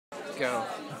go.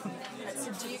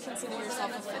 So do you consider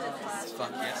yourself a feminist?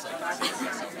 Fuck yes, I consider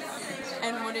myself a feminist.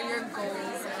 And what are your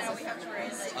goals as a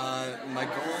feminist? My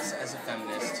goals as a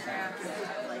feminist,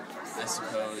 I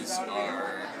suppose,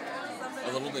 are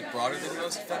a little bit broader than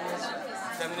most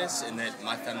feminists in that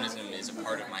my feminism is a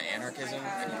part of my anarchism.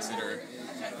 I consider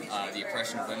the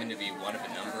oppression of women to be one of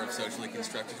a number of socially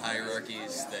constructed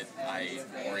hierarchies that I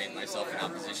orient myself in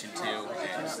opposition to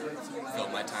and fill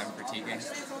my time critiquing.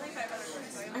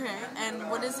 Okay, and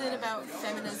what is it about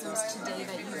feminisms today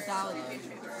that you value?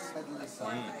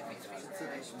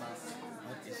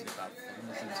 What is it about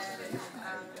feminisms today?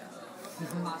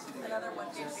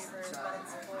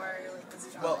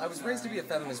 Well, I was raised to be a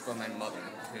feminist by my mother,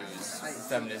 whose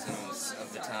feminisms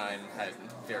of the time had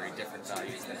very different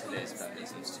values than today's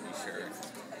feminisms, to be sure.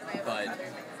 But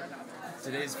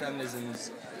today's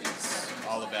feminisms is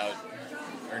all about,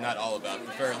 or not all about,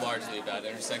 but very largely about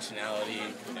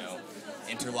intersectionality,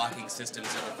 interlocking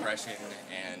systems of oppression,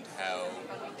 and how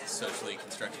socially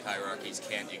constructed hierarchies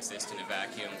can't exist in a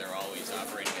vacuum. They're always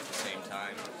operating at the same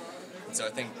time. And so I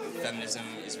think feminism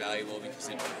is valuable because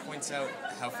it points out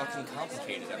how fucking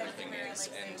complicated everything is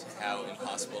and how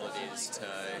impossible it is to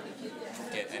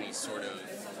get any sort of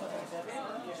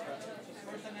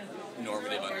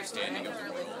normative understanding of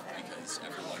the world because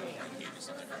everyone engages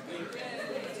in differently.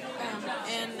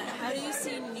 And how do you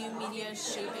see new media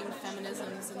shaping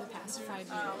feminisms in the past 5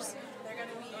 years?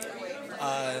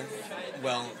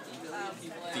 Well,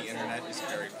 the internet is a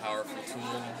very powerful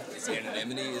tool.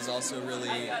 Anonymity is also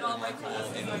really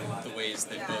remarkable in the ways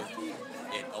that both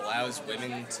it allows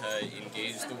women to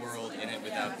engage the world in it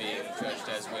without being judged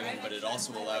as women, but it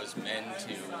also allows men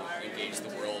to engage the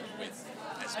world with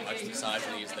as much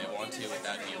misogyny as they want to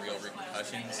without any real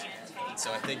repercussions. And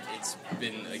so I think it's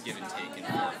been a give and take in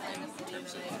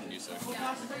terms of new social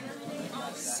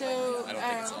media. So, I don't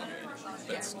think it's all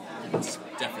good, but it's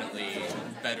definitely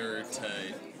better to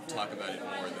talk about it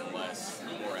more than less.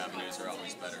 More avenues are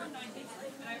always better.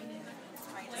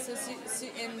 So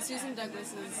in Susan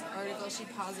Douglas's article, she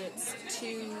posits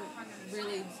two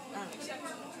really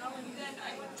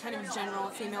kind of general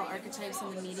female archetypes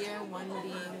in the media, one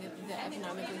being the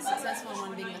economically successful,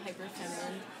 one being the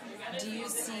hyper-feminine. Do you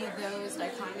see those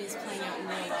dichotomies playing out in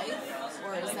real life,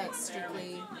 or is that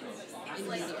strictly in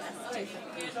media, do you think?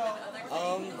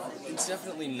 It's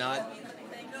definitely not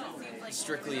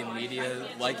strictly in media.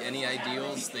 Like any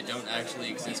ideals, they don't actually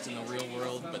exist in the real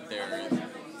world, but they're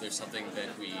something that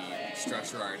we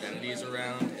structure our identities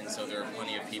around, and so there are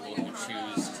plenty of people who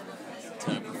choose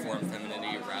to perform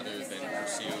femininity rather than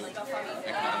pursue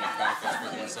economic benefits for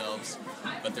themselves.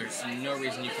 But there's no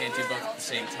reason you can't do both at the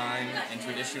same time, and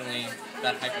traditionally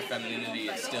that hyper-femininity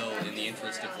is still in the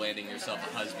interest of landing yourself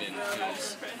a husband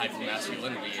whose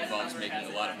hyper-masculinity involves making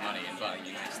a lot of money and buying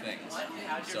you nice things.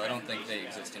 So I don't think they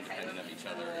exist independent of each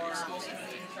other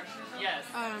exclusively.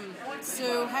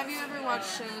 So have you ever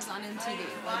watched shows on MTV,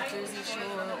 like Jersey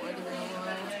Shore or The Real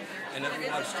World? I never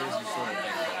watched Jersey Shore,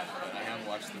 thank God, but I have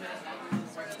watched The Real World.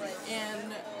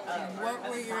 And what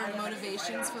were your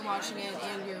motivations for watching it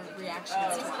and your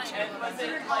reactions to watching it?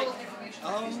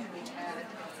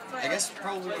 I guess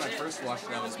probably when I first watched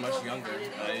it I was much younger.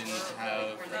 I didn't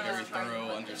have a very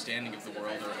thorough understanding of the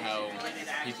world or how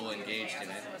people engaged in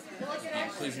it. The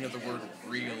inclusion of the word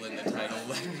real in the title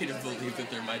led me to believe that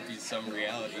there might be some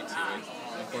reality to it.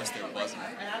 Of course there wasn't.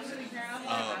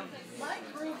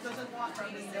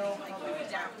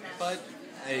 But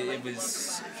it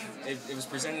was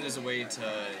presented as a way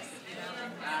to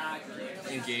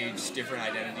engage different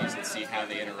identities and see how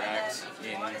they interact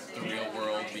in the real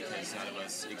world, because none of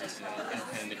us exist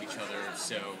independent of each other,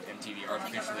 so MTV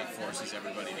artificially forces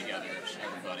everybody together,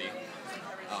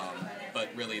 but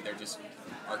really they're just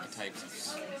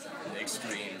archetypes of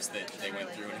extremes that they went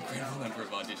through an incredible number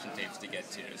of audition tapes to get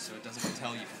to, so it doesn't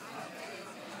tell you.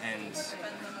 And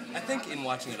I think in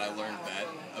watching it I learned that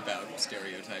about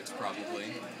stereotypes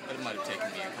probably, but it might have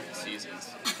taken me a couple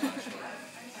seasons. I'm not sure.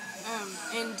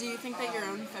 And do you think that your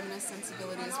own feminist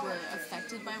sensibilities were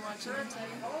affected by watching MTV?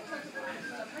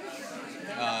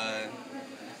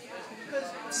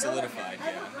 Solidified,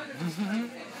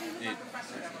 yeah.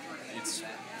 It's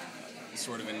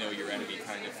sort of a know your enemy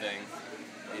kind of thing.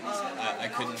 I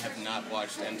couldn't have not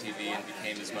watched MTV and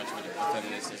became as much of a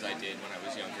feminist as I did when I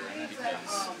was younger, and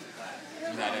because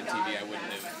without MTV I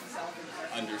wouldn't have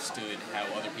understood how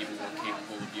other people were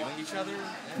capable of viewing each other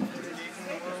and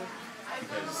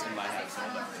because in my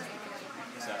household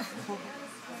so.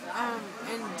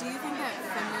 And do you think that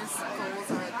feminist goals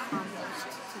are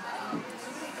accomplished today?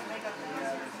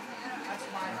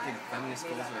 I think feminist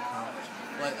goals are accomplished.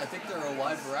 Well, I think there are a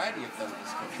wide variety of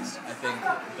feminist goals. I think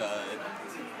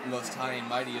the most high and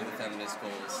mighty of the feminist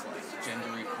goals, like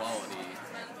gender equality,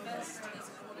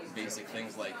 basic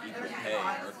things like equal pay,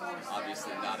 are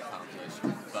obviously not accomplished,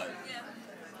 but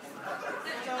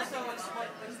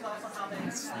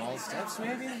small steps,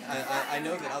 maybe? I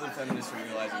know that other feminists are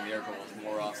realizing their goals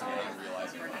more often than I'm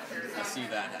realizing mine. I see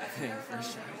that happening for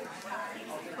sure.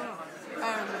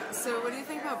 So what do you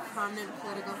think about prominent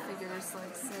political figures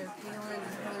like Sarah Palin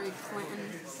and Hillary Clinton?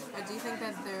 Do you think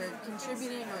that they're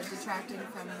contributing or detracting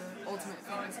from the ultimate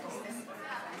feminist goals?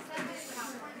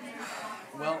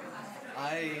 Well,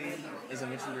 as I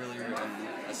mentioned earlier, am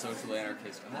a social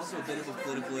anarchist. I'm also a bit of a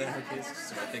political anarchist,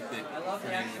 so I think that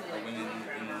putting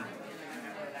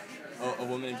a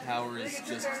woman in power is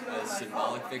just a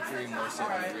symbolic victory more so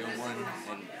than a real one.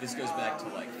 And this goes back to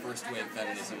like first wave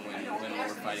feminism when women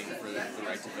were fighting for the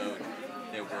right to vote.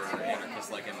 There were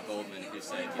anarchists like Emma Goldman who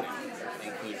said,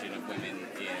 inclusion of women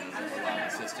in a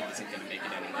rotten system isn't going to make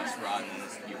it any less rotten.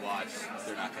 You watch,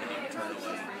 they're not going to be maternal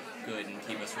and good and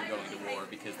keep us from going to war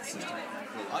because the system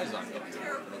relies on going to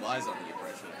war, relies on the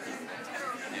oppression of people.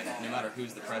 And no matter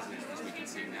who's the president, as we can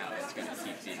see now, it's going to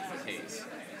keep being the case.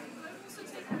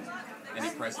 Any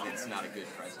president's not a good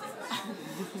president.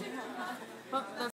 Well, that's